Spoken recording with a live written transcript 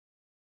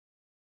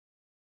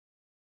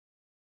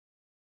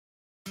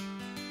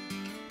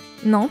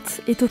Nantes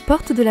est aux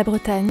portes de la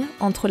Bretagne,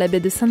 entre la baie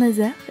de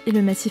Saint-Nazaire et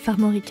le massif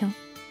armoricain.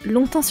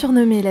 Longtemps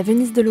surnommée la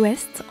Venise de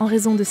l'Ouest en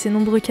raison de ses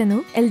nombreux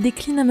canaux, elle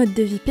décline un mode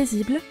de vie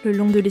paisible le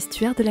long de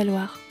l'estuaire de la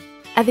Loire.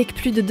 Avec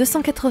plus de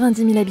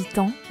 290 000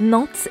 habitants,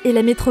 Nantes est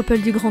la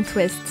métropole du Grand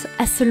Ouest,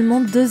 à seulement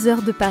 2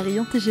 heures de Paris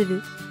en TGV.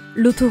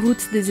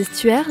 L'autoroute des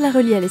estuaires la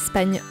relie à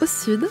l'Espagne au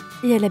sud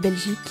et à la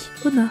Belgique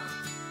au nord.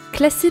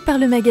 Classée par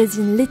le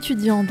magazine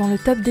L'Étudiant dans le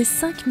top des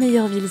 5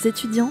 meilleures villes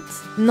étudiantes,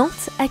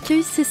 Nantes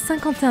accueille ses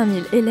 51 000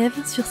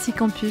 élèves sur 6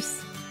 campus.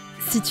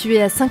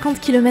 Située à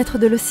 50 km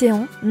de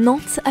l'océan,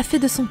 Nantes a fait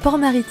de son port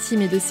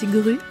maritime et de ses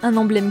grues un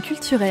emblème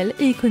culturel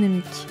et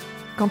économique.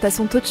 Quant à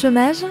son taux de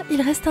chômage,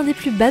 il reste un des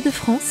plus bas de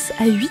France,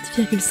 à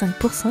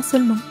 8,5%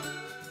 seulement.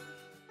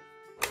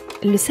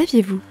 Le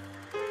saviez-vous ?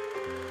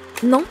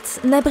 Nantes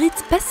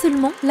n'abrite pas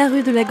seulement la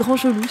rue de la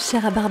Grand-Jolou,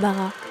 chère à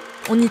Barbara.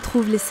 On y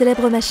trouve les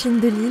célèbres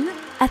machines de Lille,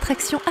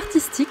 attraction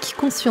artistique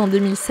conçue en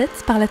 2007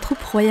 par la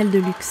troupe royale de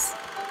luxe.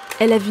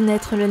 Elle a vu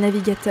naître le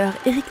navigateur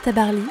Éric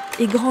Tabarly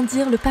et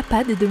grandir le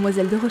papa des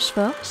demoiselles de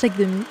Rochefort, Jacques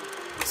Demy.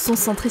 Son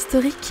centre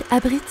historique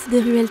abrite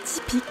des ruelles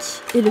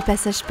typiques et le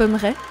passage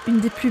Pommeraye, une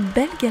des plus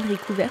belles galeries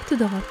couvertes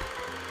d'Europe.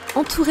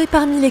 Entourée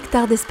par 1000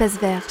 hectares d'espaces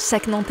verts,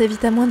 chaque Nantais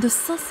vit à moins de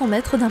 500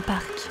 mètres d'un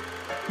parc.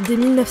 Dès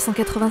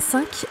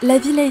 1985, la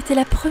ville a été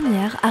la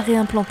première à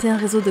réimplanter un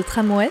réseau de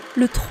tramways,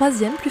 le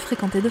 3e plus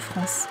fréquenté de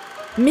France.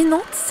 Mais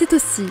Nantes, c'est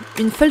aussi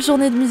une folle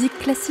journée de musique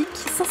classique,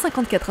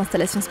 154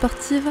 installations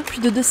sportives, plus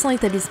de 200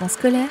 établissements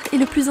scolaires et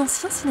le plus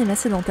ancien cinéma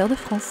sédentaire de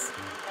France.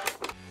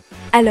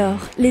 Alors,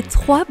 les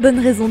 3 bonnes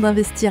raisons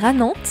d'investir à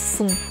Nantes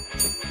sont...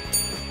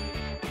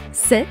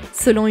 C'est,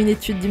 selon une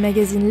étude du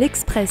magazine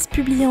L'Express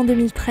publiée en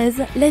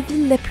 2013, la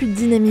ville la plus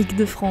dynamique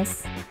de France.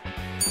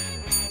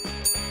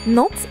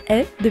 Nantes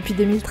est, depuis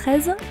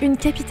 2013, une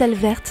capitale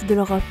verte de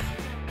l'Europe.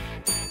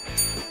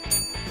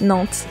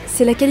 Nantes,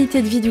 c'est la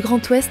qualité de vie du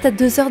Grand Ouest à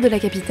 2 heures de la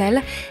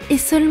capitale et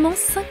seulement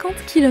 50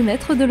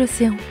 km de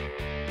l'océan.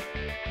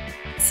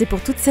 C'est pour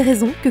toutes ces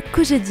raisons que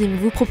Cogedim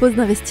vous propose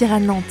d'investir à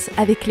Nantes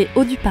avec les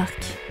Hauts du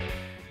Parc.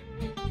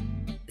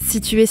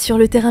 Situé sur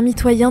le terrain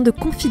mitoyen de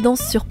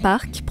Confidence sur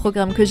Parc,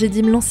 programme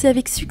Cogedim lancé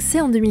avec succès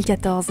en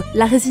 2014,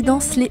 la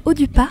résidence Les Hauts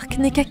du Parc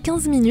n'est qu'à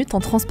 15 minutes en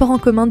transport en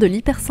commun de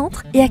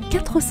l'hypercentre et à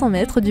 400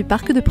 mètres du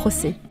parc de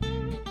Procé.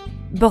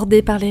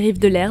 Bordé par les rives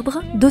de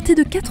l'Erdre, doté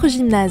de 4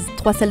 gymnases,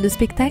 3 salles de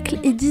spectacle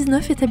et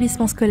 19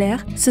 établissements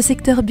scolaires, ce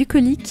secteur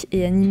bucolique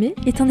et animé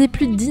est un des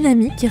plus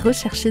dynamiques et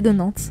recherchés de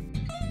Nantes.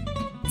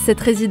 Cette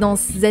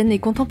résidence zen et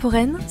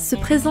contemporaine se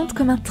présente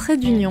comme un trait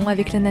d'union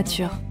avec la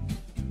nature.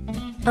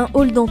 Un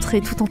hall d'entrée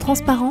tout en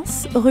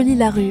transparence relie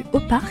la rue au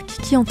parc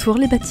qui entoure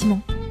les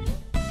bâtiments.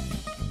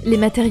 Les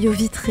matériaux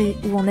vitrés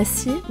ou en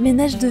acier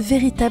ménagent de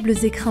véritables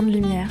écrins de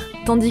lumière,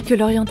 tandis que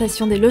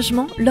l'orientation des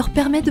logements leur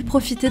permet de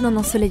profiter d'un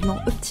ensoleillement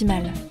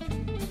optimal.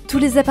 Tous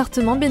les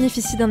appartements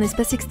bénéficient d'un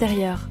espace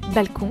extérieur,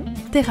 balcon,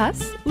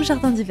 terrasse ou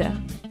jardin d'hiver.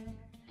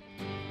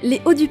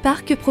 Les Hauts du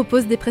Parc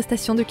proposent des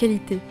prestations de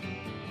qualité.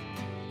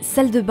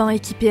 Salle de bain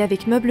équipée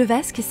avec meubles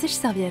vasques et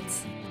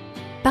sèche-serviettes.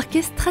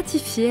 Parquet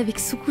stratifié avec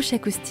sous-couche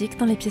acoustique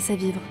dans les pièces à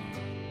vivre.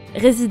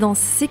 Résidence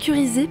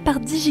sécurisée par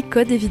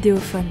digicode et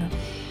vidéophone.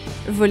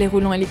 Volet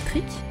roulant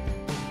électrique.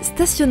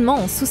 Stationnement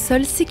en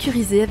sous-sol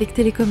sécurisé avec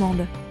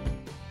télécommande.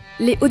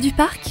 Les Hauts du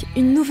Parc,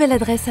 une nouvelle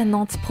adresse à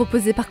Nantes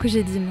proposée par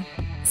Cogedim.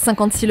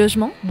 56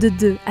 logements, de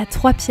 2 à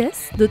 3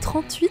 pièces, de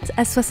 38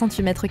 à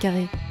 68 mètres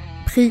carrés.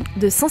 Prix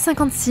de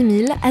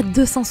 156 000 à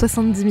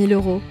 270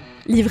 000 €.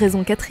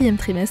 Livraison 4e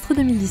trimestre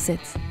 2017.